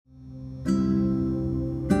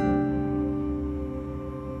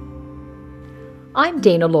I'm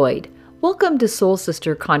Dana Lloyd. Welcome to Soul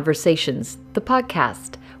Sister Conversations, the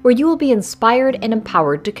podcast, where you will be inspired and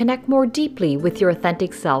empowered to connect more deeply with your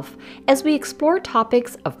authentic self as we explore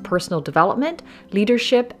topics of personal development,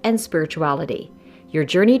 leadership, and spirituality. Your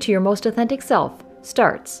journey to your most authentic self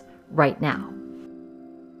starts right now.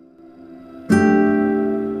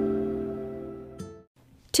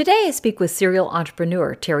 Today I speak with serial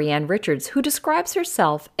entrepreneur Terri-Ann Richards, who describes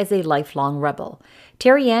herself as a lifelong rebel.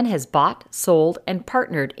 Terri-Ann has bought, sold, and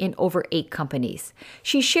partnered in over 8 companies.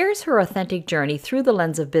 She shares her authentic journey through the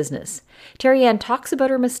lens of business. Terri-Ann talks about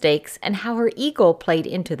her mistakes and how her ego played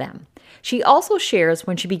into them. She also shares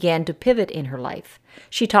when she began to pivot in her life.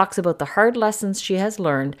 She talks about the hard lessons she has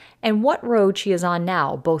learned and what road she is on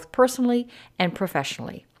now, both personally and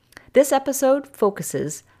professionally. This episode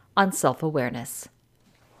focuses on self-awareness.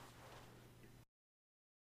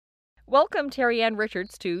 Welcome, Terri-Ann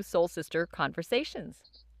Richards, to Soul Sister Conversations.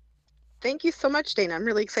 Thank you so much, Dana. I'm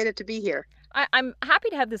really excited to be here. I'm happy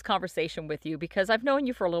to have this conversation with you because I've known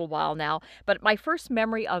you for a little while now, but my first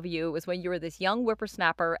memory of you was when you were this young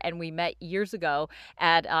whippersnapper and we met years ago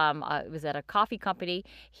at, it was at a coffee company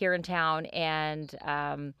here in town, and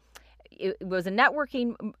it was a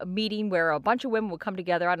networking meeting where a bunch of women would come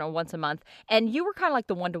together, I don't know, once a month. And you were kind of like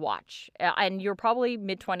the one to watch. And you were probably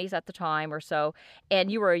mid-20s at the time or so.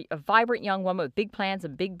 And you were a vibrant young woman with big plans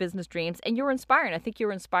and big business dreams. And you were inspiring. I think you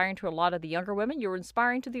were inspiring to a lot of the younger women. You were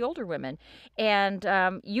inspiring to the older women.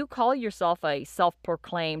 And you call yourself a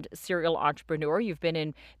self-proclaimed serial entrepreneur. You've been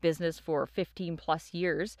in business for 15 plus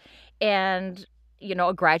years. And, you know,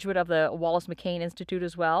 a graduate of the Wallace McCain Institute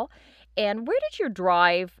as well. And where did your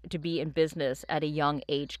drive to be in business at a young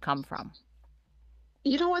age come from?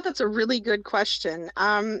 You know what? That's a really good question.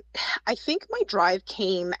 I think my drive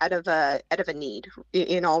came out of a need.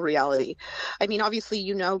 In all reality, I mean, obviously,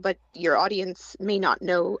 you know, but your audience may not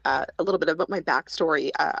know a little bit about my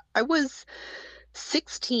backstory. I was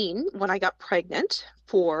 16 when I got pregnant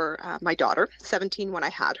for my daughter, 17 when I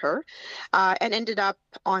had her, and ended up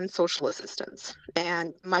on social assistance.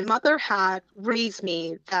 And my mother had raised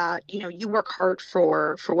me that, you know, you work hard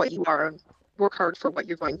for what you are, work hard for what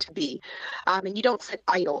you're going to be, and you don't sit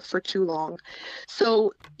idle for too long.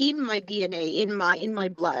 So in my DNA, in my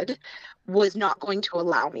blood, was not going to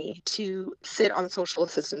allow me to sit on social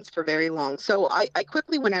assistance for very long. So I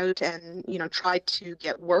quickly went out and, you know, tried to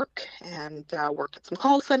get work and worked at some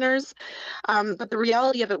call centers. But the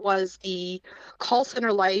reality of it was the call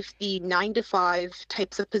center life, the 9 to 5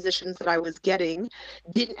 types of positions that I was getting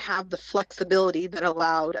didn't have the flexibility that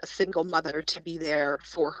allowed a single mother to be there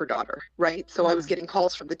for her daughter, right? So I was getting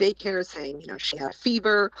calls from the daycare saying, you know, she had a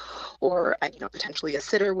fever, or, you know, potentially a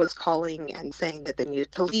sitter was calling and saying that they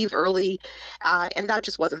needed to leave early. And that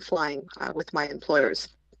just wasn't flying with my employers.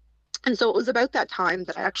 And so it was about that time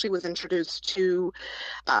that I actually was introduced to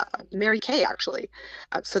Mary Kay, actually.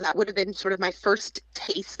 So that would have been sort of my first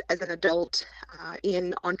taste as an adult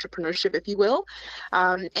in entrepreneurship, if you will.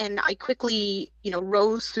 And I quickly, you know,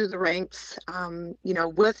 rose through the ranks, you know,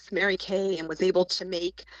 with Mary Kay, and was able to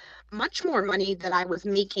make much more money than I was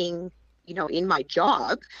making, you know, in my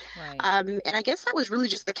job. Right. And I guess that was really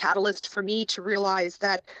just the catalyst for me to realize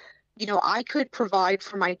that, you know, I could provide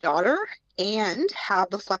for my daughter and have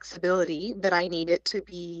the flexibility that I needed to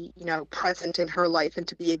be, you know, present in her life and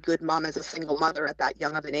to be a good mom as a single mother at that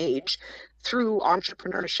young of an age through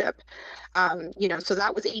entrepreneurship. You know, so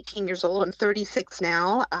that was 18 years old. I'm 36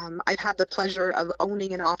 now. I've had the pleasure of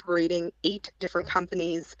owning and operating 8 different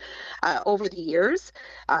companies over the years.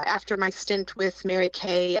 After my stint with Mary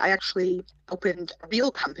Kay, I actually opened a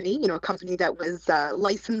real company, you know, a company that was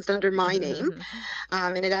licensed under my name.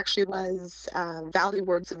 And it actually was Valley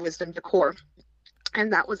Words of Wisdom Decor.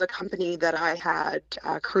 And that was a company that I had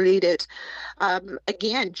created,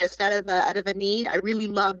 again, just out of a need. I really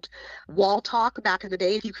loved wall talk back in the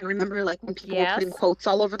day, if you can remember, like when people were putting Yes. quotes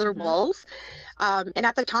all over their walls. And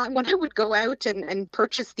at the time when I would go out and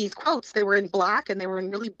purchase these quotes, they were in black and they were in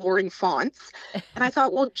really boring fonts. And I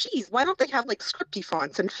thought, well, geez, why don't they have like scripty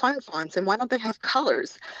fonts and fun fonts? And why don't they have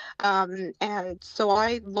colors? And so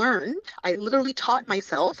I literally taught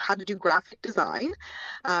myself how to do graphic design,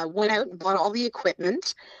 went out and bought all the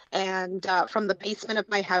equipment, and from the basement of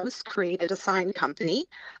my house created a sign company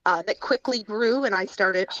that quickly grew. And I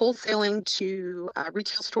started wholesaling to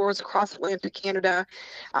retail stores across Atlantic Canada.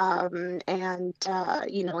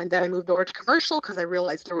 You know, and then I moved over to commercial because I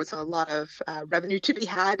realized there was a lot of revenue to be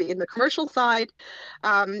had in the commercial side,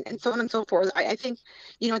 and so on and so forth. I think,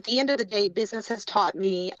 you know, at the end of the day, business has taught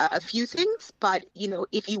me a few things, but, you know,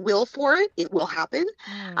 if you will for it, it will happen.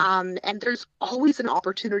 And there's always an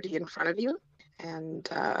opportunity in front of you. And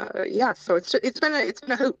yeah, so it's been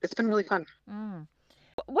a hoot. It's been really fun. Mm.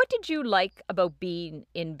 What did you like about being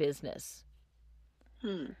in business?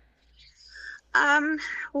 Hmm. Um,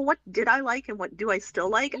 well, what did I like and what do I still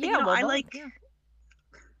like? Yeah, well, both. Yeah.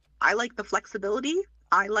 I like the flexibility.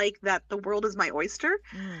 I like that the world is my oyster.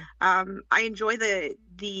 Mm. I enjoy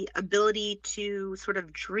the ability to sort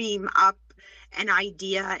of dream up an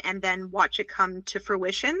idea and then watch it come to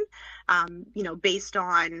fruition. Based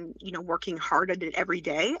on working hard at it every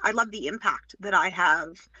day. I love the impact that I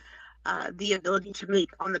have the ability to make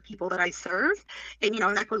on the people that I serve. And,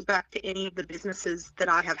 that goes back to any of the businesses that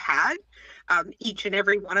I have had. Each and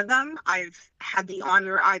every one of them, I've had the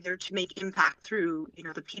honor either to make impact through,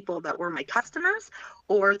 the people that were my customers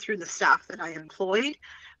or through the staff that I employed.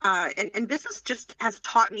 And business just has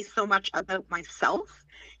taught me so much about myself.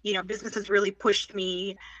 Business has really pushed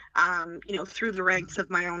me, through the ranks of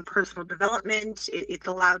my own personal development. It's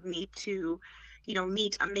allowed me to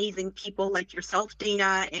meet amazing people like yourself,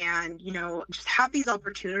 Dana, and, just have these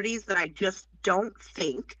opportunities that I just don't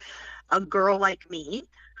think a girl like me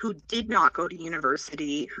who did not go to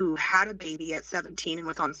university, who had a baby at 17 and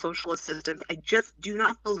was on social assistance, I just do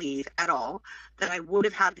not believe at all that I would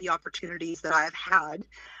have had the opportunities that I have had,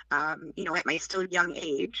 at my still young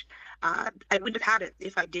age. I wouldn't have had it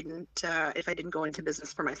if I didn't go into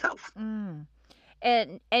business for myself. Mm.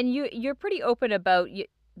 And you're pretty open about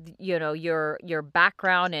your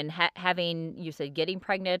background and having, you said, getting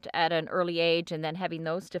pregnant at an early age and then having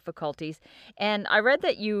those difficulties. And I read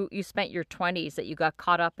that you spent your 20s that you got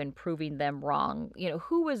caught up in proving them wrong.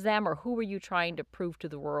 Who was them, or who were you trying to prove to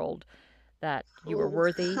the world that you were Oh.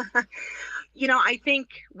 worthy? I think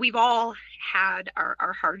we've all had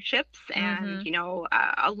our hardships, and Mhm.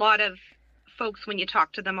 a lot of folks, when you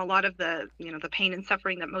talk to them, a lot of the pain and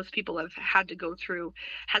suffering that most people have had to go through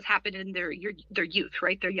has happened in their youth,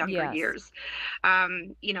 right? Their younger Yes. years.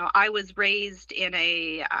 I was raised in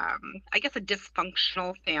I guess, a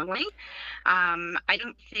dysfunctional family. I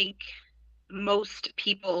don't think most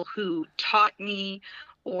people who taught me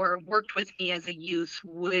or worked with me as a youth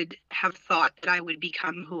would have thought that I would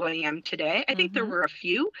become who I am today. I think there Mhm. were a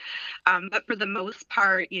few, but for the most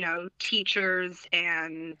part, teachers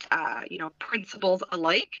and principals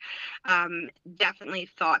alike, definitely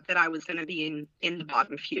thought that I was going to be in the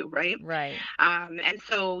bottom few, right? Right. And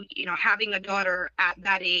so, having a daughter at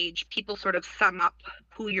that age, people sort of sum up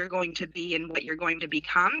who you're going to be and what you're going to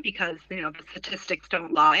become because the statistics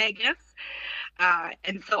don't lie, I guess.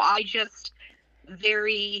 And so I just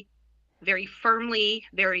very, very firmly,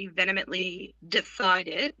 very vehemently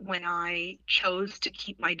decided when I chose to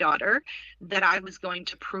keep my daughter that I was going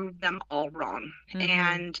to prove them all wrong. Mhm.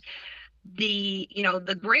 And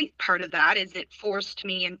the great part of that is it forced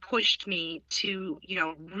me and pushed me to,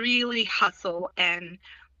 really hustle and,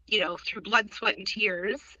 through blood, sweat, and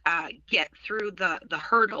tears, get through the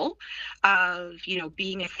hurdle of,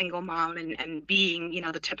 being a single mom and being,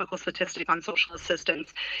 the typical statistic on social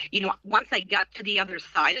assistance. Once I got to the other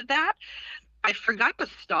side of that, I forgot to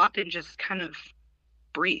stop and just kind of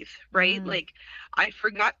breathe, right? Mm. Like, I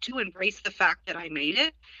forgot to embrace the fact that I made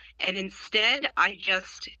it. And instead, I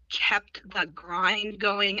just kept the grind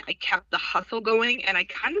going. I kept the hustle going, and I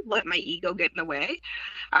kind of let my ego get in the way.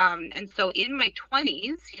 And so in my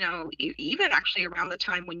 20s, even actually around the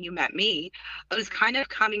time when you met me, I was kind of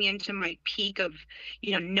coming into my peak of,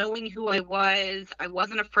 knowing who I was. I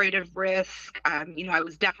wasn't afraid of risk. I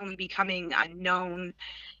was definitely becoming a known,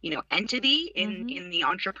 entity Mhm. in the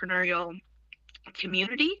entrepreneurial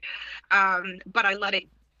community, but I let it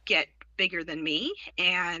get bigger than me,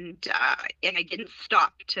 and I didn't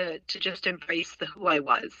stop to just embrace the who I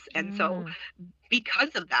was. And so Mm.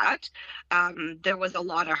 because of that, there was a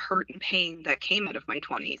lot of hurt and pain that came out of my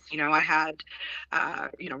 20s. I had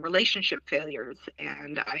relationship failures,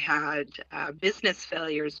 and I had business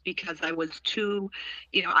failures because I was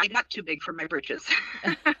I got too big for my britches.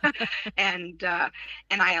 and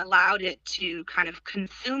and I allowed it to kind of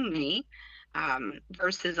consume me,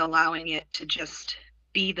 versus allowing it to just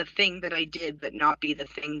be the thing that I did, but not be the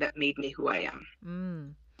thing that made me who I am.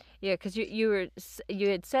 Mm. Yeah, because you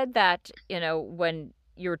had said that, when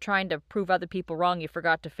you were trying to prove other people wrong, you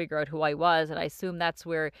forgot to figure out who I was, and I assume that's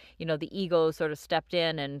where, the ego sort of stepped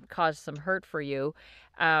in and caused some hurt for you.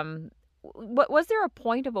 What was there a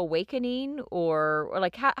point of awakening, or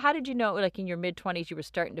like how did you know, like in your mid-20s you were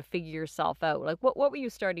starting to figure yourself out? Like what were you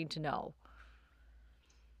starting to know?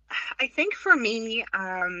 I think for me,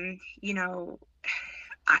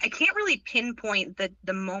 I can't really pinpoint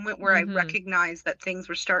the moment where I Mhm. recognized that things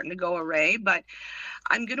were starting to go awry, but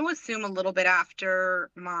I'm going to assume a little bit after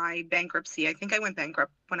my bankruptcy. I think I went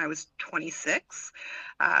bankrupt when I was 26.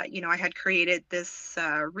 I had created this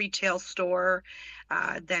retail store,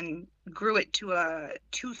 then grew it to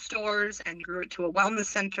two stores and grew it to a wellness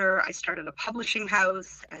center. I started a publishing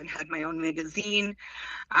house and had my own magazine.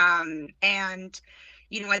 And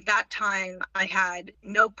at that time, I had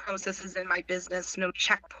no processes in my business, no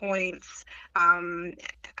checkpoints. Um,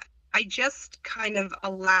 I just kind of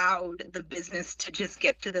allowed the business to just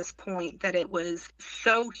get to this point that it was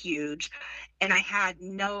so huge, and I had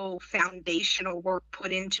no foundational work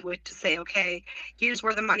put into it to say, okay, here's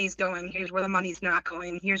where the money's going, here's where the money's not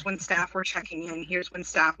going, here's when staff were checking in, here's when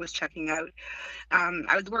staff was checking out.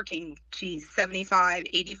 I was working, geez, 75,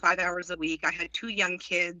 85 hours a week. I had two young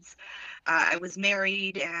kids. I was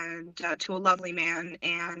married and to a lovely man,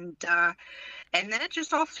 and then it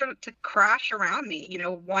just all started to crash around me.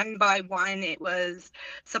 One by one, it was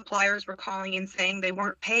suppliers were calling and saying they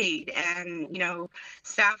weren't paid. And,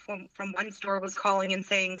 staff from one store was calling and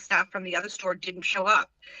saying staff from the other store didn't show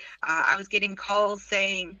up. I was getting calls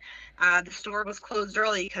saying the store was closed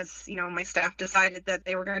early because, my staff decided that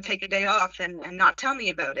they were going to take a day off and not tell me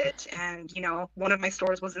about it. And, one of my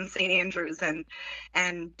stores was in St. Andrews.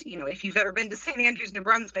 And if you've ever been to St. Andrews, New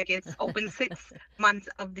Brunswick, it's open 6 months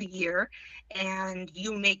of the year and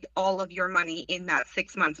you make all of your money in that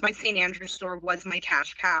 6 months. My St. Andrews store was my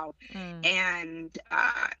cash cow, Mm. and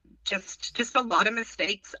just a lot of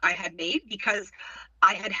mistakes I had made because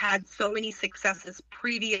I had had so many successes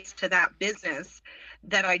previous to that business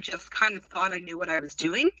that I just kind of thought I knew what I was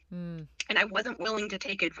doing Mm. and I wasn't willing to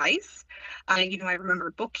take advice. I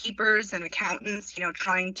remember bookkeepers and accountants,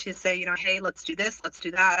 trying to say, hey, let's do this, let's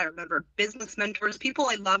do that. I remember business mentors, people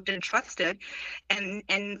I loved and trusted, and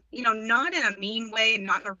not in a mean way and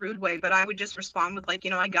not in a rude way, but I would just respond with like,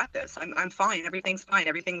 I got this, I'm fine, everything's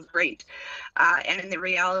great. And the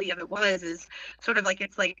reality of it is sort of like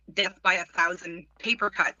it's like death by a thousand paper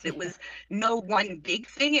cuts. It Yeah. was no one big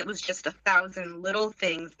thing; it was just a thousand little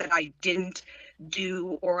things that I didn't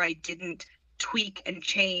do or I didn't tweak and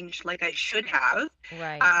change like I should have.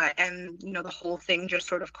 Right. And the whole thing just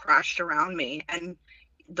sort of crashed around me. And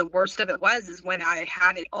the worst of it is when I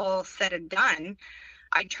had it all said and done,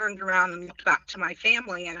 I turned around and looked back to my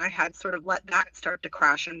family and I had sort of let that start to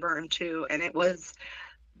crash and burn too. And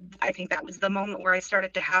I think that was the moment where I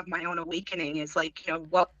started to have my own awakening is like,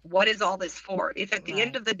 what is all this for? If at the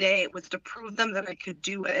end Right. of the day it was to prove them that I could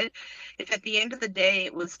do it, if at the end of the day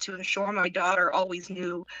it was to ensure my daughter always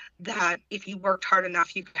knew that if you worked hard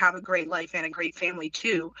enough, you could have a great life and a great family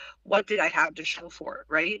too, what did I have to show for it,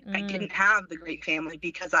 right? I Mm. didn't have the great family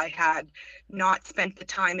because I had not spent the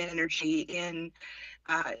time and energy in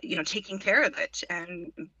taking care of it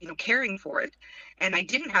and, caring for it. And I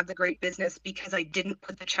didn't have the great business because I didn't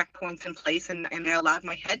put the checkpoints in place and I allowed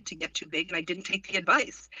my head to get too big and I didn't take the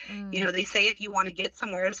advice. Mm. They say if you want to get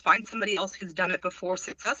somewhere, is find somebody else who's done it before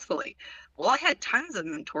successfully. Well, I had tons of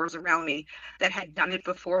mentors around me that had done it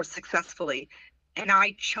before successfully. And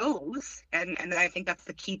I chose, and I think that's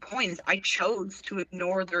the key point, is I chose to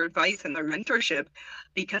ignore their advice and their mentorship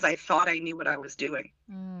because I thought I knew what I was doing.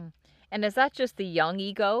 Mm. And is that just the young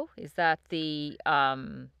ego? Is that the,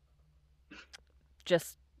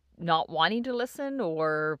 just not wanting to listen,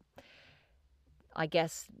 or I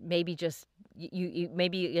guess maybe just you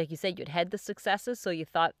maybe, like you said, you'd had the successes, so you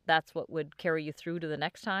thought that's what would carry you through to the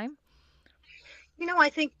next time? I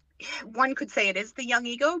think one could say it is the young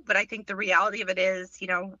ego, but I think the reality of it is,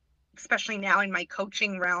 especially now in my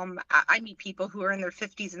coaching realm, I meet people who are in their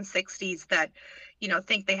 50s and 60s that,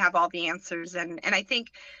 think they have all the answers. And I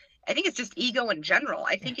think it's just ego in general.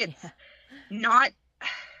 I think Yeah. not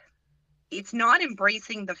it's not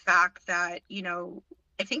embracing the fact that,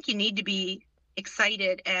 I think you need to be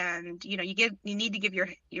excited and you need to give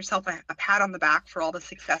yourself a pat on the back for all the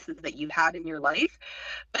successes that you've had in your life,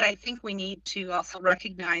 but I think we need to also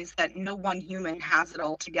recognize that no one human has it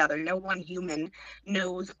all together. No one human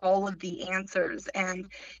knows all of the answers. And,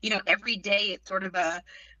 every day it's sort of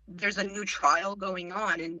there's a new trial going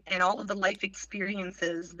on, and all of the life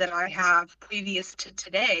experiences that I have previous to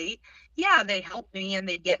today, yeah, they help me and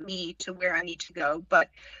they get me to where I need to go. But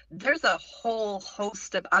there's a whole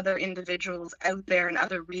host of other individuals out there and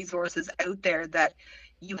other resources out there that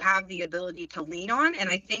you have the ability to lean on. And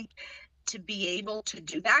I think to be able to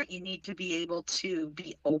do that, you need to be able to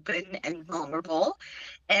be open and vulnerable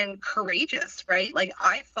and courageous, right? Like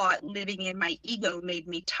I thought living in my ego made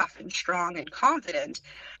me tough and strong and confident.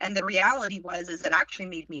 And the reality is it actually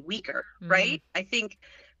made me weaker, Mm. right? I think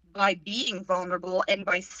by being vulnerable and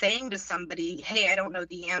by saying to somebody, hey, I don't know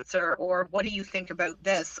the answer, or what do you think about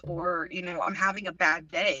this, or, I'm having a bad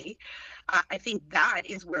day. I think that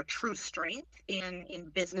is where true strength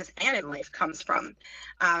in business and in life comes from.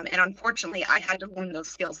 And unfortunately, I had to learn those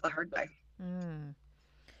skills the hard way. Mm.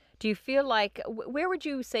 Do you feel like where would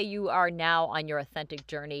you say you are now on your authentic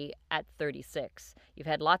journey at 36? You've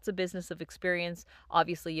had lots of business of experience.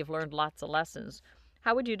 Obviously, you've learned lots of lessons.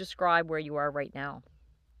 How would you describe where you are right now?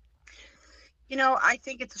 I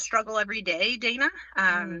think it's a struggle every day, Dana.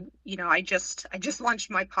 Mm. I just launched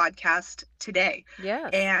my podcast today, Yes.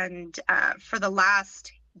 and for the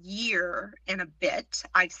last year and a bit,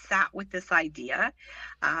 I've sat with this idea.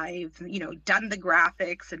 I've, done the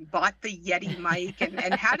graphics and bought the Yeti mic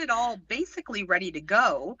and had it all basically ready to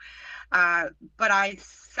go. Uh, but I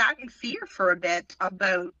sat in fear for a bit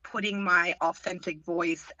about putting my authentic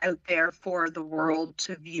voice out there for the world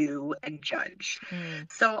to view and judge.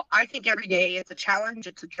 Mm. So I think every day it's a challenge,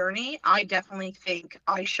 it's a journey. I definitely think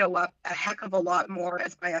I show up a heck of a lot more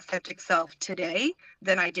as my authentic self today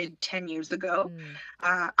than I did 10 years ago.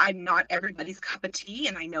 Mm. I'm not everybody's cup of tea,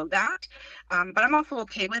 and I know that. But I'm also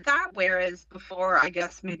okay with that, whereas before, I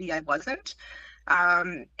guess maybe I wasn't.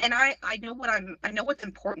 And I know I know what's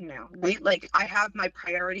important now, right? Like I have my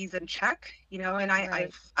priorities in check, and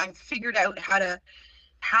Right. I've figured out how to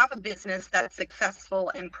have a business that's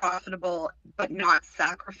successful and profitable, but not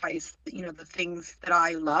sacrifice, the things that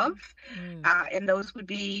I love. Mm. And those would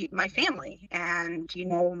be my family and,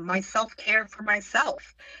 my self care for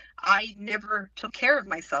myself. I never took care of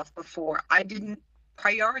myself before. I didn't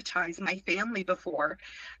prioritize my family before,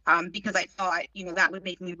 because I thought, that would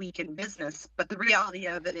make me weak in business. But the reality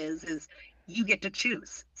of it is you get to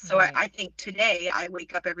choose. So Right. I think today I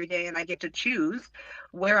wake up every day and I get to choose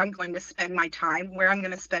where I'm going to spend my time, where I'm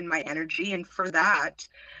going to spend my energy. And for that,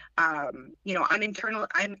 I'm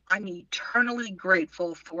eternally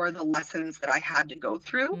grateful for the lessons that I had to go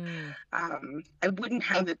through. Mm. I wouldn't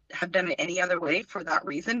have done it any other way for that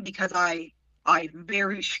reason, because I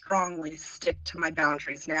very strongly stick to my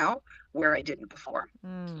boundaries now where I didn't before.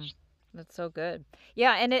 Mm. That's so good.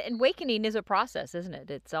 Yeah, and awakening is a process, isn't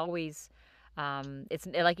it? It's always, it's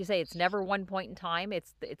like you say, it's never one point in time.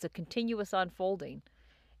 It's a continuous unfolding.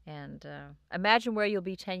 And imagine where you'll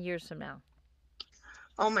be 10 years from now.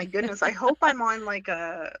 Oh my goodness. I hope I'm on like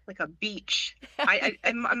a beach.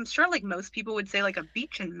 I'm sure like most people would say like a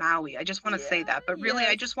beach in Maui. I just want to say Yeah. that. But really I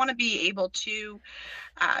Yes. just want to be able to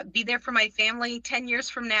be there for my family 10 years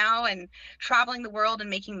from now and traveling the world and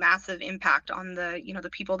making massive impact on the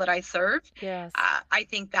people that I serve. Yes. I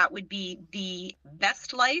think that would be the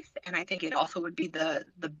best life. And I think it also would be the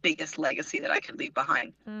biggest legacy that I could leave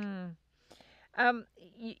behind. Mm.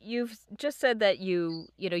 You've just said that you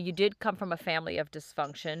did come from a family of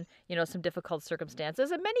dysfunction, some difficult circumstances,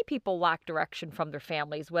 and many people lack direction from their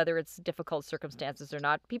families, whether it's difficult circumstances or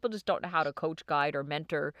not. People just don't know how to coach, guide, or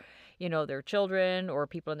mentor, their children or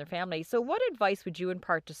people in their family. So, what advice would you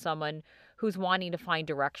impart to someone who's wanting to find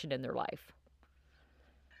direction in their life?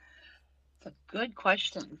 It's a good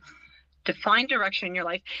question. To find direction in your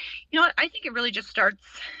life, what, I think it really just starts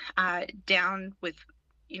down with,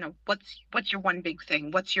 what's your one big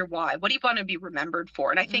thing, what's your why, what do you want to be remembered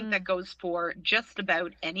for? And I think that Mm. goes for just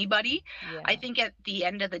about anybody. I Yeah. think at the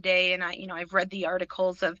end of the day, and I've read the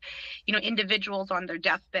articles of, individuals on their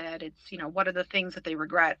deathbed. It's, what are the things that they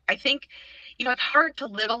regret? I think, it's hard to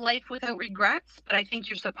live a life without regrets, but I think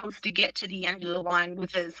you're supposed to get to the end of the line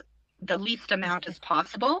with as the least amount as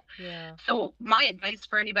possible. Yeah. So my advice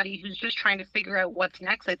for anybody who's just trying to figure out what's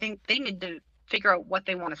next, I think they need to figure out what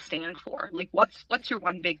they want to stand for. Like what's your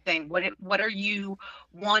one big thing? What are you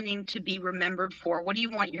wanting to be remembered for? What do you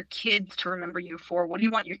want your kids to remember you for? What do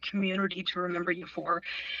you want your community to remember you for?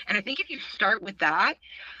 And I think if you start with that,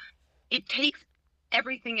 it takes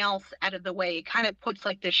everything else out of the way. It kind of puts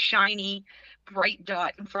like this shiny, bright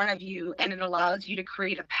dot in front of you, and it allows you to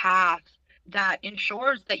create a path that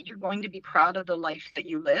ensures that you're going to be proud of the life that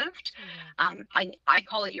you lived. Yeah. I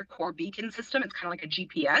call it your core beacon system. It's kind of like a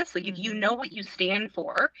GPS. Like if you Mhm. know what you stand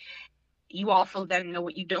for, you also then know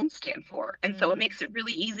what you don't stand for. And so it Mm. makes it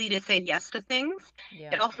really easy to say yes to things.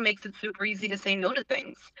 Yeah. It also makes it super easy to say no to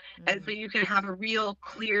things. And so Mm. you can have a real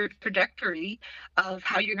clear trajectory of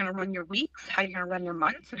how you're going to run your weeks, how you're going to run your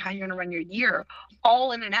months, and how you're going to run your year,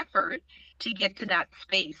 all in an effort to get to that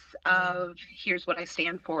space Yeah. of here's what I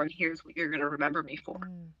stand for and here's what you're going to remember me for.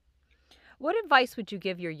 Mm. What advice would you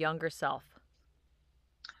give your younger self?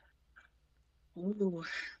 Ooh,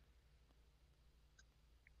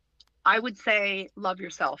 I would say love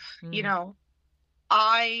yourself. Mm.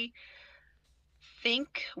 I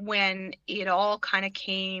think when it all kind of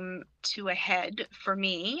came to a head for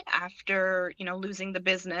me after, losing the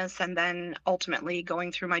business and then ultimately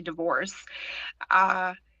going through my divorce,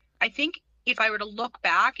 uh, I think if I were to look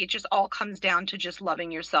back, it just all comes down to just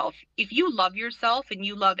loving yourself. If you love yourself and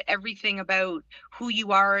you love everything about who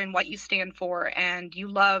you are and what you stand for, and you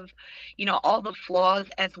love, all the flaws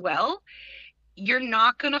as well, you're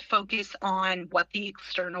not going to focus on what the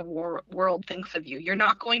external world thinks of you. You're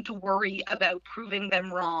not going to worry about proving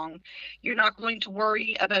them wrong. You're not going to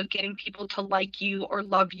worry about getting people to like you or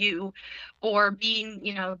love you or being,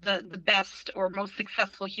 the best or most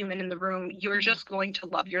successful human in the room. You're Mm, just going to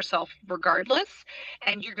love yourself regardless.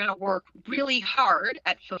 And you're going to work really hard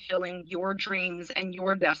at fulfilling your dreams and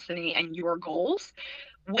your destiny and your goals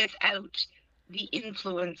without the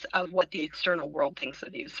influence of what the external world thinks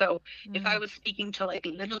of you. So if I mm. was speaking to like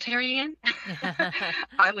little Terri-Ann,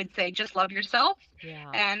 I would say just love yourself. Yeah.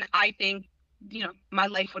 And I think, my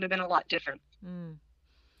life would have been a lot different. Mm.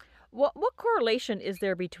 What correlation is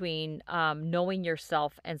there between knowing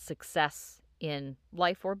yourself and success in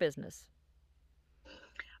life or business?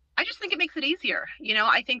 I just think it makes it easier.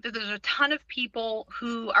 I think that there's a ton of people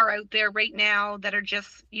who are out there right now that are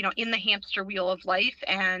just, in the hamster wheel of life.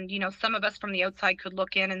 And, some of us from the outside could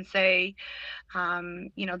look in and say,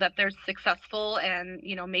 that they're successful and,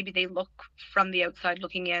 maybe they look from the outside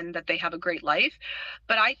looking in that they have a great life.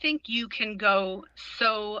 But I think you can go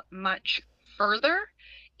so much further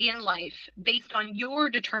in life based on your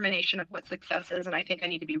determination of what success is. And I think I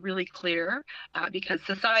need to be really clear because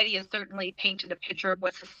society has certainly painted a picture of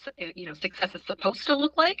what success is supposed to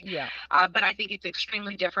look like. Yeah. But I think it's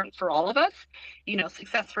extremely different for all of us.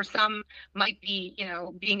 Success for some might be,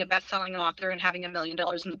 being a best-selling author and having $1 million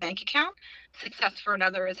in the bank account. Success for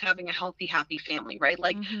another is having a healthy, happy family, right?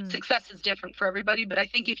 Like Mm-hmm. success is different for everybody. But I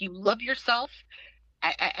think if you love yourself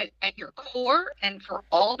at your core and for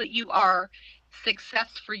all that you are,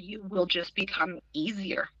 success for you will just become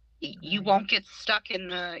easier. You Right. won't get stuck in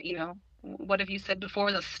the, what have you said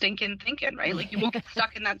before, the stinking thinking, right? Like you won't get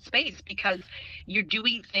stuck in that space because you're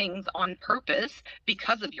doing things on purpose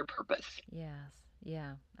because of your purpose. Yes.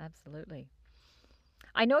 Yeah, absolutely.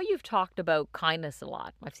 I know you've talked about kindness a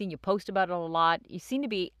lot. I've seen you post about it a lot. You seem to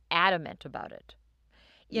be adamant about it.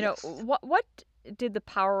 Yes. What did the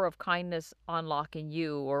power of kindness unlock in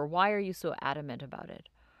you, or why are you so adamant about it?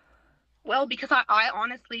 Well, because I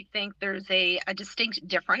honestly think there's a distinct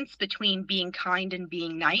difference between being kind and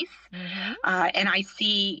being nice. Mm-hmm. And I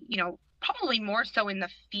see, probably more so in the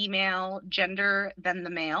female gender than the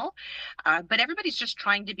male. But everybody's just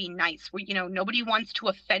trying to be nice. Nobody wants to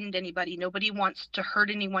offend anybody. Nobody wants to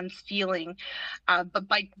hurt anyone's feeling. But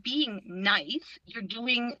by being nice, you're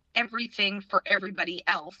doing everything for everybody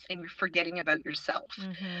else and you're forgetting about yourself.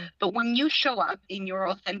 Mm-hmm. But when you show up in your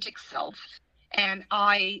authentic self, and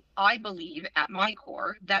I believe at my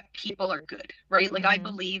core that people are good, right? Like I Mm-hmm.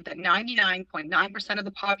 believe that 99.9% of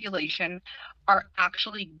the population are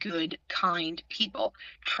actually good, kind people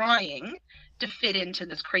trying to fit into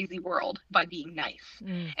this crazy world by being nice.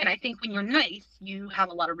 Mm. And I think when you're nice, you have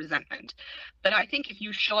a lot of resentment. But I think if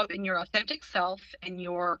you show up in your authentic self and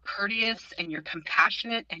you're courteous and you're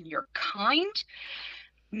compassionate and you're kind,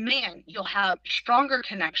 man, you'll have stronger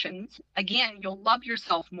connections. Again, you'll love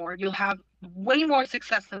yourself more. You'll have way more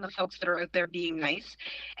success than the folks that are out there being nice.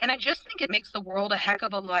 And I just think it makes the world a heck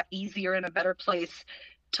of a lot easier and a better place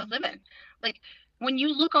to live in. Like when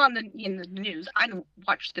you look in the news, I don't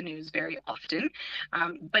watch the news very often,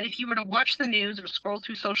 but if you were to watch the news or scroll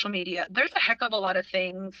through social media, there's a heck of a lot of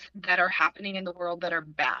things that are happening in the world that are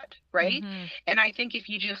bad, right? Mm-hmm. And I think if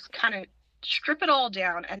you just kind of strip it all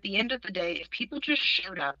down, at the end of the day, if people just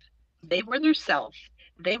showed up, they were themselves,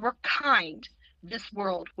 they were kind, this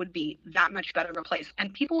world would be that much better of a place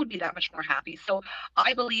and people would be that much more happy. So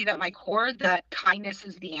I believe at my core that kindness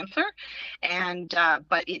is the answer, and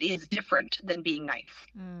but it is different than being nice.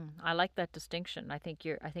 I like that distinction. I think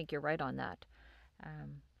you're right on that.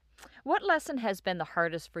 Um, what lesson has been the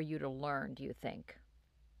hardest for you to learn, do you think?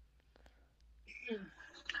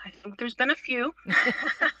 I think there's been a few.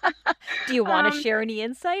 Do you want to um, share any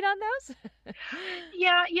insight on those?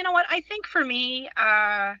 yeah, you know what? I think for me,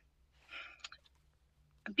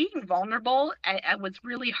 being vulnerable was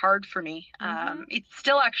really hard for me. Mm-hmm. It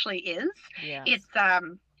still actually is. Yes. It's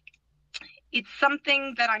um, it's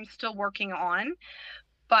something that I'm still working on,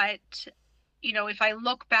 but if I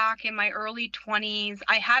look back in my early 20s,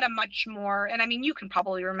 I had a much more, and I mean, you can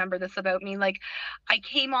probably remember this about me, like I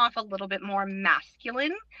came off a little bit more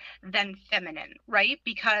masculine than feminine, right?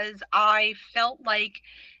 Because I felt like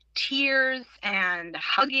tears and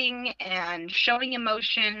hugging and showing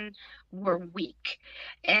emotion were weak.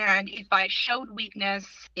 And if I showed weakness,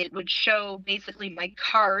 it would show basically my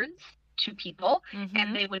cards to people and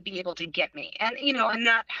Mhm. they would be able to get me. And, and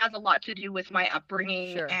that has a lot to do with my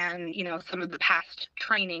upbringing Sure. and, some of the past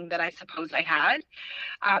training that I suppose I had.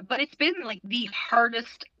 But it's been like the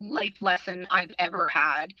hardest life lesson I've ever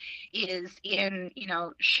had is in,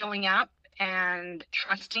 showing up and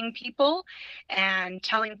trusting people and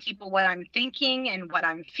telling people what I'm thinking and what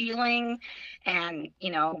I'm feeling and,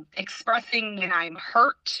 expressing when I'm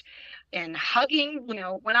hurt and hugging.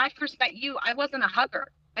 When I first met you, I wasn't a hugger.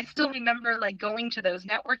 I still remember like going to those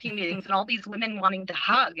networking meetings and all these women wanting to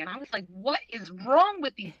hug. And I was like, what is wrong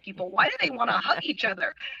with these people? Why do they want to hug each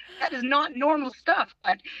other? That is not normal stuff.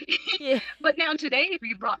 But Yeah. but now today, if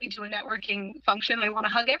you brought me to a networking function, I want to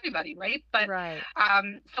hug everybody, right? But Right.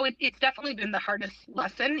 so it's definitely been the hardest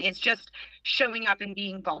lesson. It's just showing up and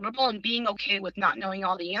being vulnerable and being okay with not knowing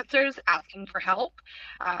all the answers, asking for help,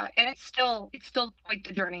 and it's still quite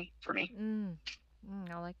the journey for me. Mm.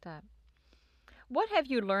 I like that. What have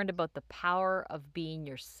you learned about the power of being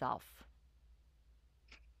yourself?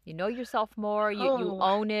 You know yourself more, you Oh,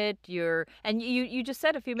 own it, and you just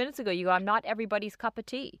said a few minutes ago, you go, I'm not everybody's cup of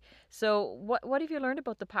tea. So what have you learned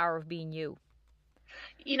about the power of being you?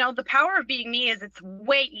 the power of being me is it's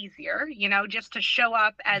way easier, just to show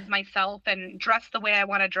up as myself and dress the way I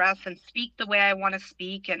want to dress and speak the way I want to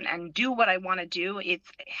speak and do what I want to do. It's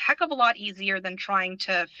a heck of a lot easier than trying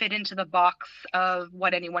to fit into the box of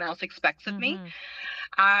what anyone else expects of me. Mhm.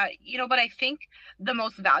 But I think the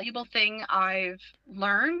most valuable thing I've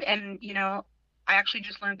learned, and, I actually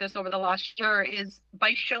just learned this over the last year, is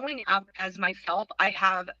by showing up as myself, I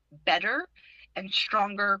have better and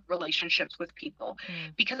stronger relationships with people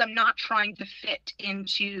Mm. because I'm not trying to fit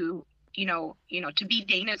into to be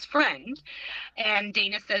Dana's friend. And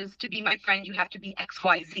Dana says to be my friend, you have to be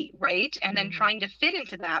XYZ, right? And then Mhm. trying to fit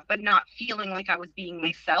into that, but not feeling like I was being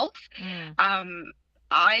myself. Mm. Um,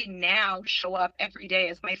 I now show up every day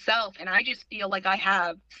as myself, and I just feel like I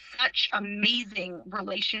have such amazing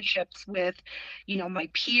relationships with, my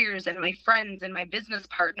peers and my friends and my business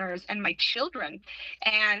partners and my children.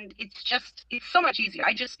 And it's so much easier.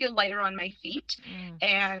 I just feel lighter on my feet Mm.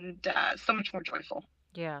 and so much more joyful.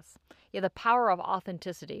 Yes. Yeah, the power of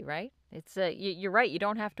authenticity, right? It's you're right. You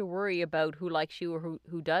don't have to worry about who likes you or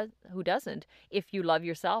who doesn't if you love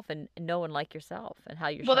yourself and know and like yourself and how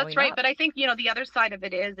you're Well, that's showing right. up. But I think, the other side of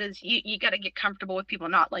it is you got to get comfortable with people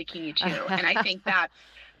not liking you too. And I think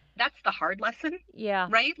that's the hard lesson, Yeah.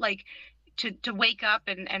 right? Like to wake up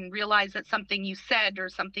and realize that something you said or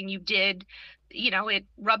something you did, it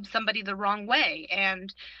rubs somebody the wrong way.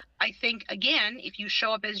 And I think again, if you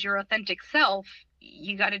show up as your authentic self,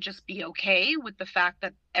 you got to just be okay with the fact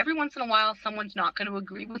that every once in a while someone's not going to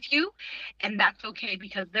agree with you, and that's okay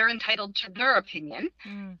because they're entitled to their opinion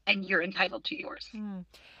Mm. and you're entitled to yours. Mm.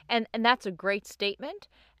 And that's a great statement.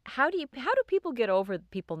 How do people get over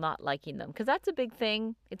people not liking them? Because that's a big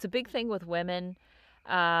thing. It's a big thing with women,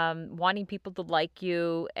 wanting people to like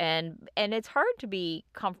you, and it's hard to be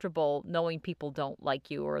comfortable knowing people don't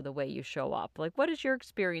like you or the way you show up. Like, what has your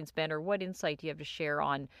experience been, or what insight do you have to share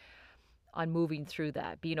on moving through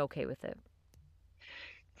that, being okay with it?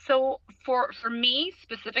 So for me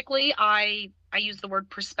specifically, I use the word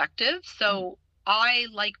perspective. Mm. So I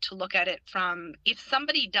like to look at it from if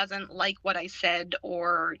somebody doesn't like what I said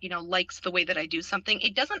or, likes the way that I do something,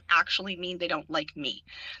 it doesn't actually mean they don't like me.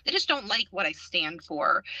 They just don't like what I stand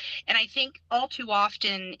for. And I think all too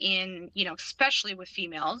often in, especially with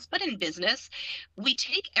females, but in business, we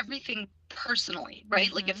take everything personally,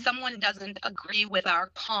 right? Like if Mhm. someone doesn't agree with our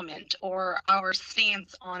comment or our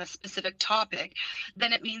stance on a specific topic,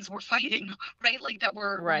 then it means we're fighting, right? Like that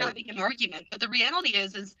we're Right. having an argument. But the reality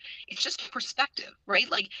is it's just a perspective, right?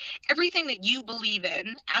 Like everything that you believe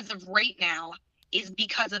in as of right now is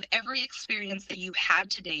because of every experience that you've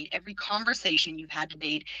had to date, every conversation you've had to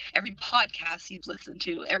date, every podcast you've listened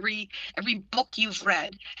to, every book you've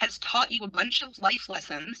read has taught you a bunch of life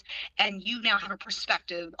lessons, and you now have a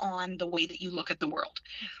perspective on the way that you look at the world.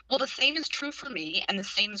 Well, the same is true for me, and the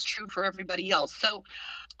same is true for everybody else. So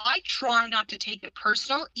I try not to take it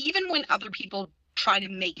personal, even when other people try to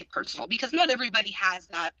make it personal, because not everybody has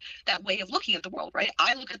that way of looking at the world, right?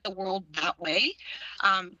 I look at the world that way.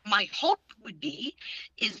 My hope would be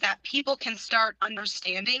is that people can start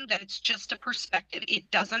understanding that it's just a perspective. It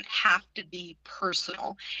doesn't have to be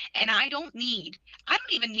personal, and I don't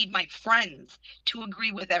even need my friends to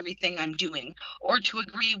agree with everything I'm doing or to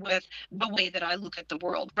agree with the way that I look at the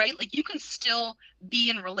world, right? Like you can still be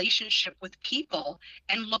in relationship with people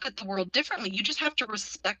and look at the world differently. You just have to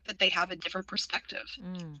respect that they have a different perspective.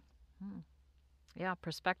 Mm. Mm. Yeah,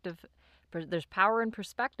 perspective. There's power in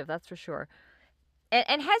perspective, that's for sure.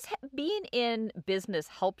 And has being in business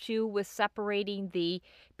helped you with separating the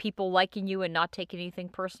people liking you and not taking anything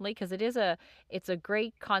personally? Because it's a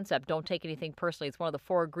great concept. Don't take anything personally. It's one of the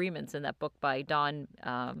four agreements in that book by Don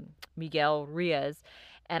Miguel Ruiz,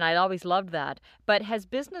 and I always loved that. But has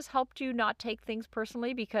business helped you not take things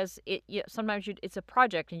personally? Because sometimes it's a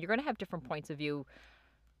project, and you're going to have different points of view.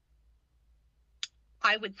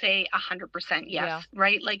 I would say 100% yes, Yeah.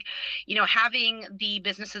 right? Like, having the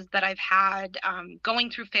businesses that I've had, going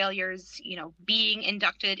through failures, being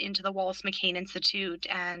inducted into the Wallace McCain Institute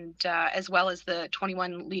and as well as the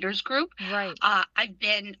 21 Leaders Group, Right. I've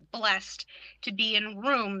been blessed to be in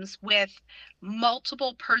rooms with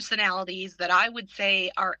multiple personalities that I would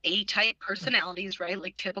say are A-type personalities, right?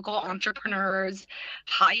 Like typical entrepreneurs,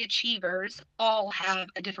 high achievers, all have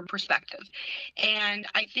a different perspective. And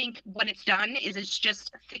I think what it's done is it's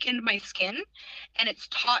just thickened my skin, and it's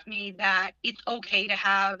taught me that it's okay to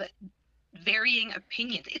have varying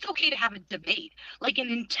opinions. It's okay to have a debate, like an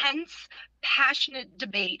intense, passionate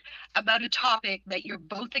debate about a topic that you're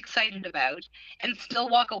both excited about, and still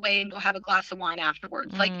walk away and go have a glass of wine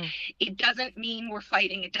afterwards. Like, Mm. it doesn't mean we're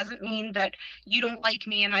fighting. It doesn't mean that you don't like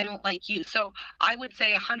me and I don't like you. So I would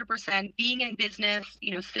say 100% being in business,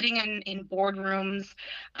 sitting in boardrooms,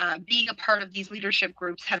 being a part of these leadership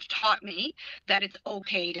groups have taught me that it's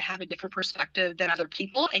okay to have a different perspective than other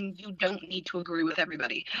people, and you don't need to agree with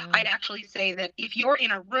everybody. Mm. I'd actually say that if you're in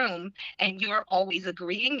a room and you're always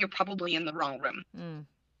agreeing, you're probably in the wrong room. Mm.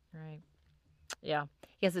 Right. Yeah.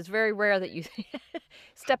 Yes, it's very rare that you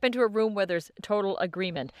step into a room where there's total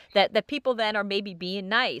agreement. That people then are maybe being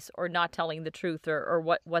nice or not telling the truth or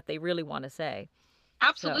what they really want to say. So,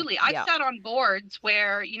 Absolutely. I've yeah. sat on boards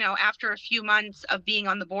where, after a few months of being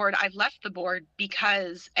on the board, I've left the board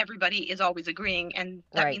because everybody is always agreeing. And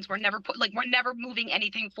that Right. means we're never moving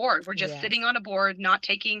anything forward. We're just Yes. sitting on a board, not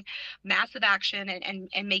taking massive action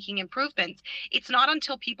and making improvements. It's not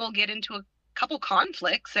until people get into a couple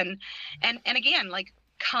conflicts and again, like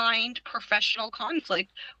kind professional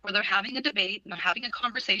conflict where they're having a debate and they're having a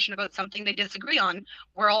conversation about something they disagree on,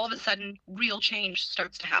 where all of a sudden real change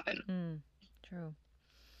starts to happen. Mm. True.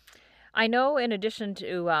 I know in addition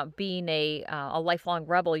to being a lifelong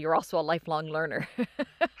rebel, you're also a lifelong learner.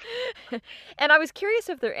 And I was curious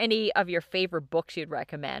if there are any of your favorite books you'd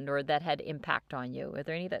recommend or that had impact on you. Are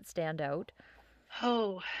there any that stand out?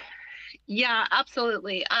 Oh, yeah,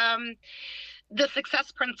 absolutely. The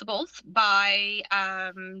Success Principles by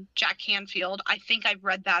Jack Canfield. I think I've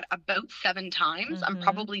read that about 7 times. I'm Mm-hmm.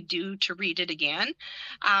 probably due to read it again.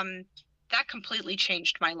 Um, that completely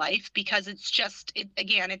changed my life because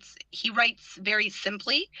he writes very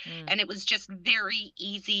simply, Mm. and it was just very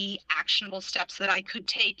easy, actionable steps that I could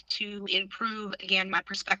take to improve, again, my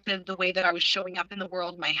perspective, the way that I was showing up in the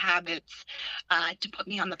world, my habits, to put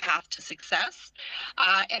me on the path to success.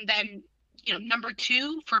 And then number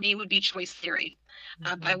two for me would be Choice Theory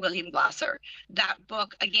by Mm-hmm. William Glasser. That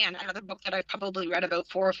book, again, another book that I've probably read about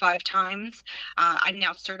 4 or 5 times. I'm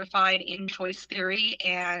now certified in choice theory,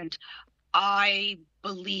 and I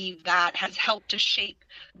believe that has helped to shape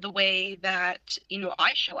the way that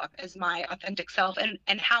I show up as my authentic self,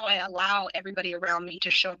 and how I allow everybody around me to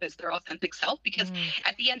show up as their authentic self, because Mm.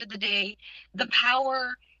 at the end of the day, the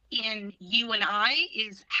power in you and I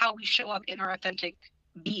is how we show up in our authentic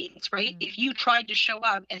beings, right? Mm. If you tried to show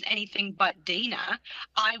up as anything but Dana,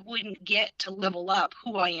 I wouldn't get to level up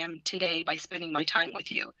who I am today by spending my time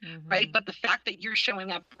with you, right? Mm-hmm. But the fact that you're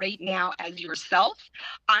showing up right now as yourself,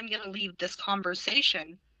 I'm going to leave this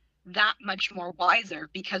conversation that much more wiser,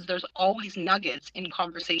 because there's always nuggets in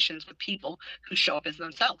conversations with people who show up as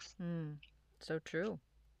themselves. Mm. So true.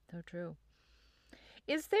 So true.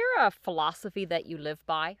 Is there a philosophy that you live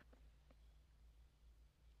by?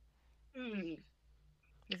 Hmm.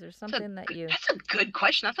 Is there something that you That's a good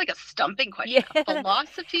question. That's like a stumping question. A Yeah.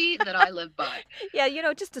 philosophy that I live by. Yeah,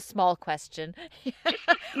 just a small question. Just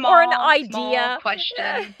a Or an small idea.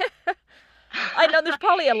 question. I know there's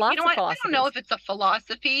probably a You know lots of what? I don't know philosophies. if it's a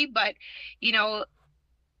philosophy, but you know,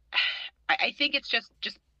 I think it's just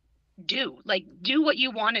do what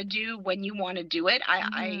you want to do when you want to do it.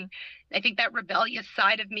 Mhm. I think that rebellious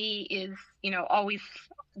side of me is, always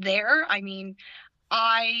there. I mean,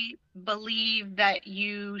 I believe that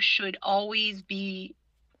you should always be,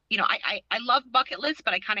 I love bucket lists,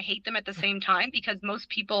 but I kind of hate them at the same time, because most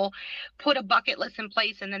people put a bucket list in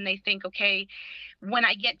place and then they think, okay, when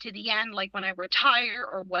I get to the end, like when I retire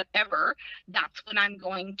or whatever, that's when I'm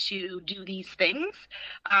going to do these things.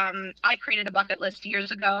 I created a bucket list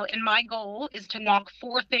years ago, and my goal is to knock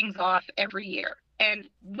 4 things off every year. And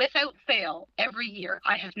without fail, every year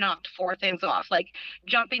I have knocked four things off, like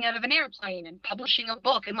jumping out of an airplane and publishing a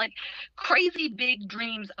book and like crazy big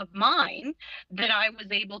dreams of mine that I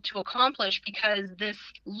was able to accomplish because this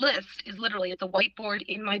list is literally at the whiteboard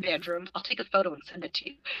in my bedroom. I'll take a photo and send it to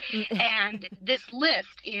you. Mm. And this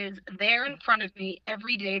list is there in front of me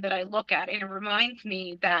every day that I look at. And it reminds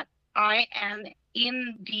me that I am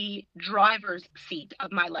in the driver's seat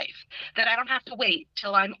of my life, that I don't have to wait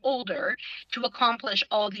till I'm older to accomplish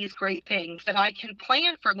all these great things, that I can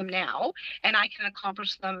plan for them now and I can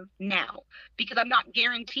accomplish them now because I'm not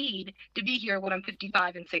guaranteed to be here when I'm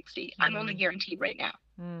 55 and 60. I'm only Mm. guaranteed right now.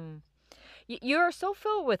 Mm. You're so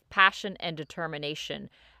filled with passion and determination.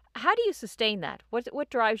 How do you sustain that? What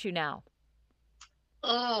drives you now?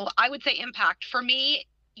 Oh, I would say impact. For me,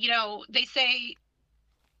 they say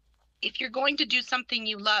if you're going to do something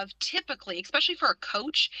you love, typically, especially for a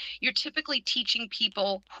coach, you're typically teaching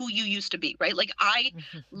people who you used to be, right? Like I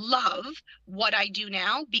love what I do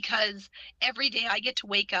now because every day I get to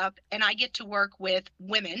wake up and I get to work with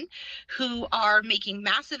women who are making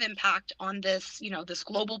massive impact on this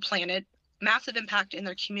global planet, massive impact in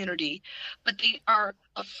their community, but they are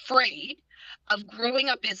afraid of growing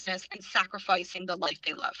a business and sacrificing the life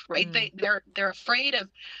they love, right? Mm. They're afraid of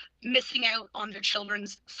missing out on their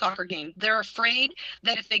children's soccer game. They're afraid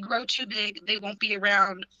that if they grow too big, they won't be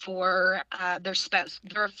around for their spouse.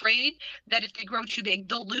 They're afraid that if they grow too big,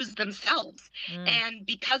 they'll lose themselves. Mm. And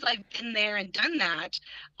because I've been there and done that,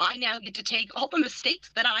 I now get to take all the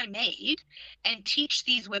mistakes that I made and teach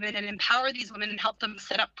these women and empower these women and help them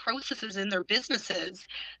set up processes in their businesses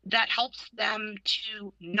that helps them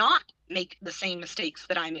to not make the same mistakes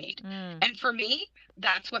that I made. Mm. And for me,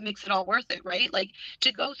 that's what makes it all worth it, right? Like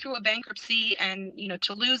to go through a bankruptcy and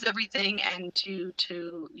to lose everything and to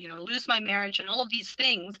lose my marriage and all of these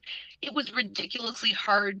things, it was ridiculously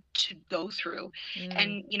hard to go through.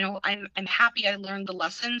 Mm. And I'm happy I learned the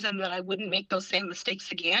lessons and that I wouldn't make those same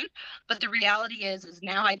mistakes again. But the reality is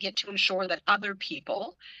now I get to ensure that other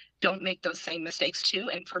people don't make those same mistakes too.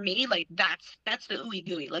 And for me, like that's the ooey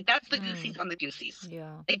gooey, like that's the Mm. goosies on the goosies.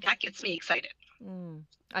 Yeah. Like that gets me excited. Mm.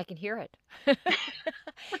 I can hear it.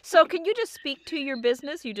 So, can you just speak to your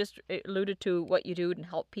business? You just alluded to what you do and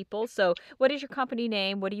help people. So, what is your company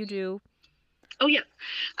name? What do you do? Oh, yeah.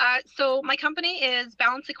 So my company is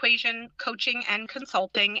Balance Equation Coaching and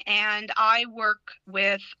Consulting, and I work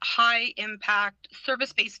with high impact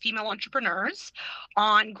service based female entrepreneurs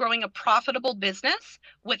on growing a profitable business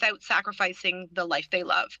without sacrificing the life they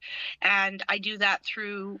love. And I do that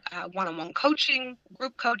through one on one coaching,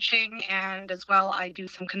 group coaching, and as well, I do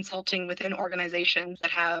some consulting within organizations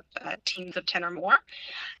that have teams of 10 or more.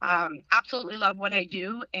 Absolutely love what I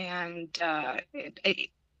do, and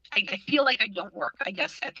I feel like I don't work, I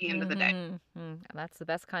guess, at the end of the day. Mm-hmm. That's the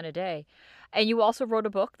best kind of day. And you also wrote a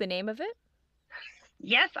book. The name of it?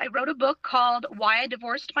 Yes, I wrote a book called Why I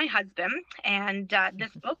Divorced My Husband, and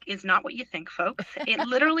this book is not what you think, folks. It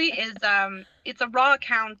literally is. It's a raw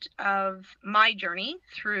account of my journey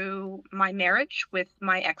through my marriage with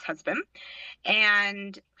my ex-husband,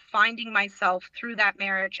 and finding myself through that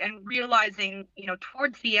marriage and realizing,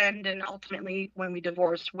 towards the end and ultimately when we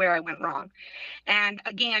divorced, where I went wrong. And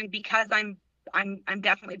again, because I'm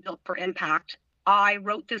definitely built for impact, I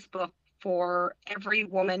wrote this book for every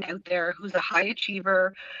woman out there who's a high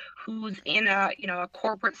achiever, who's in a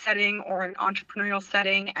corporate setting or an entrepreneurial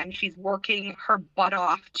setting, and she's working her butt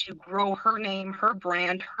off to grow her name, her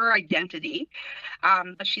brand, her identity.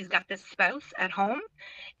 But she's got this spouse at home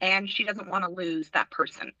and she doesn't want to lose that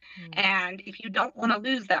person. Mm. And if you don't want to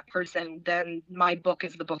lose that person, then my book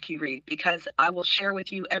is the book you read because I will share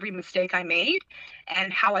with you every mistake I made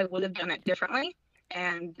and how I would have done it differently.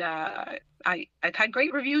 And I've had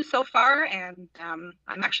great reviews so far, and I'm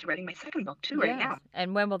actually writing my second book too right Yes. now.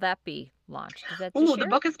 And when will that be launched? Is that Oh, this the year?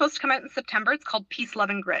 book is supposed to come out in September. It's called Peace, Love,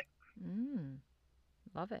 and Grit. Mm.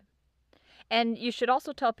 Love it. And you should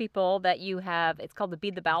also tell people that you have, it's called the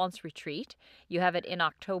Be the Balance Retreat. You have it in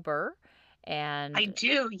October. I And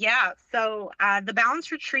do, yeah. So the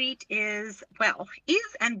balance retreat is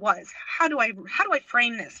and was. How do I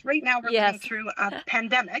frame this? Right now we're living yes. through a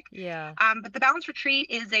pandemic, Yeah. but the balance retreat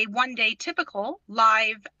is a 1 day typical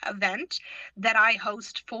live event that I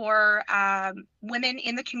host for women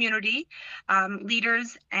in the community,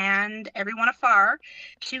 leaders, and everyone afar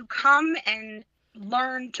to come and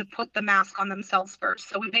learn to put the mask on themselves first.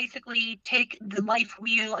 So we basically take the life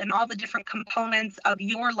wheel and all the different components of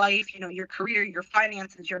your life, your career, your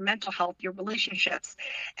finances, your mental health, your relationships,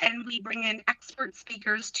 and we bring in expert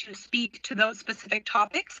speakers to speak to those specific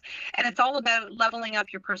topics. And it's all about leveling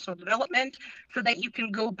up your personal development so that you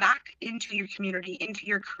can go back into your community, into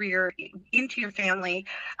your career, into your family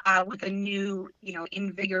with a new,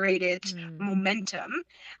 invigorated Mm. momentum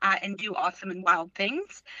and do awesome and wild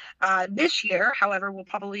things. This year, however, we'll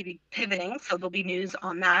probably be pivoting, so there'll be news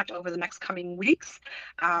on that over the next coming weeks.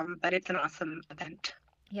 But it's an awesome event.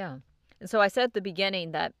 Yeah. And so I said at the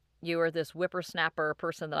beginning that you were this whippersnapper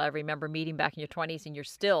person that I remember meeting back in your 20s, and you're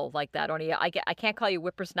still like that. Only I can't call you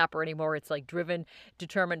whippersnapper anymore. It's like driven,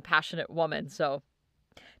 determined, passionate woman. So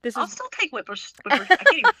this I'll is still take I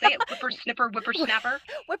can't even say it. Whippersnipper, whippersnapper. It's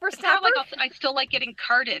kind of whippersnapper. like I still like getting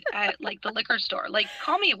carded at like the liquor store. Like,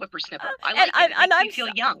 call me a whippersnipper. I And, like it. It and makes me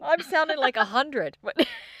feel young. I'm sounding like 100.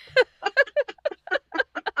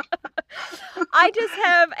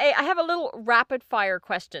 I have a little rapid fire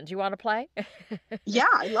question. Do you want to play? Yeah,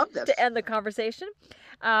 I love this. To end the conversation.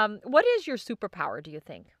 What is your superpower, do you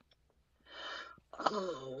think?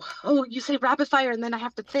 Oh, you say rapid fire and then I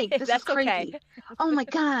have to think. This is That's crazy. okay. Oh my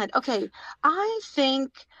God. Okay. I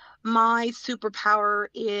think my superpower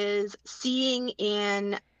is seeing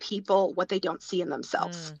in people what they don't see in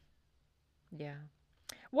themselves. Mm, yeah.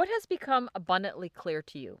 What has become abundantly clear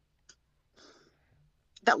to you?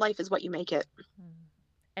 That life is what you make it, Mm.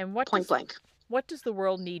 And point blank. what does the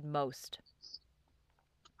world need most?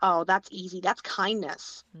 Oh, that's easy. That's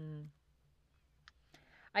kindness. Mm.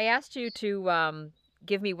 I asked you to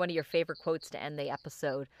give me one of your favorite quotes to end the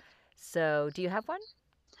episode. So, do you have one?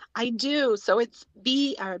 I do. So it's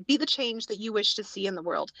be the change that you wish to see in the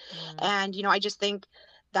world. Mm. And I just think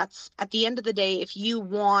that's at the end of the day, if you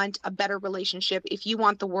want a better relationship, if you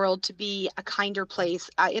want the world to be a kinder place,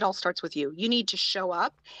 it all starts with you. You need to show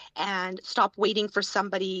up and stop waiting for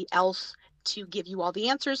somebody else to give you all the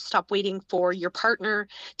answers. Stop waiting for your partner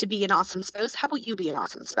to be an awesome spouse. How about you be an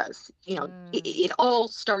awesome spouse? Mm. It all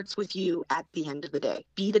starts with you at the end of the day.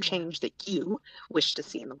 Be the Yeah. change that you wish to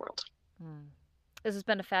see in the world. Mm. This has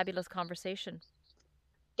been a fabulous conversation.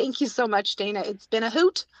 Thank you so much, Dana. It's been a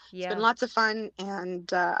hoot. It's been Yeah. lots of fun,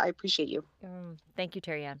 and I appreciate you. Thank you,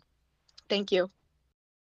 Terri-Ann. Thank you.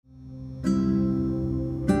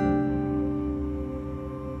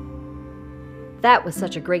 That was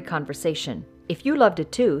such a great conversation. If you loved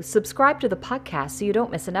it too, subscribe to the podcast so you don't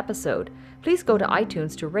miss an episode. Please go to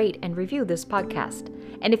iTunes to rate and review this podcast.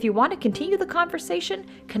 And if you want to continue the conversation,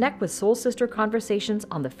 connect with Soul Sister Conversations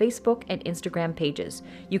on the Facebook and Instagram pages.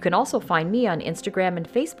 You can also find me on Instagram and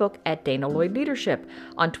Facebook at Dana Lloyd Leadership,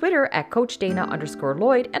 on Twitter at Coach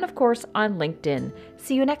Dana_Lloyd, and of course on LinkedIn.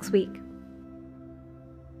 See you next week.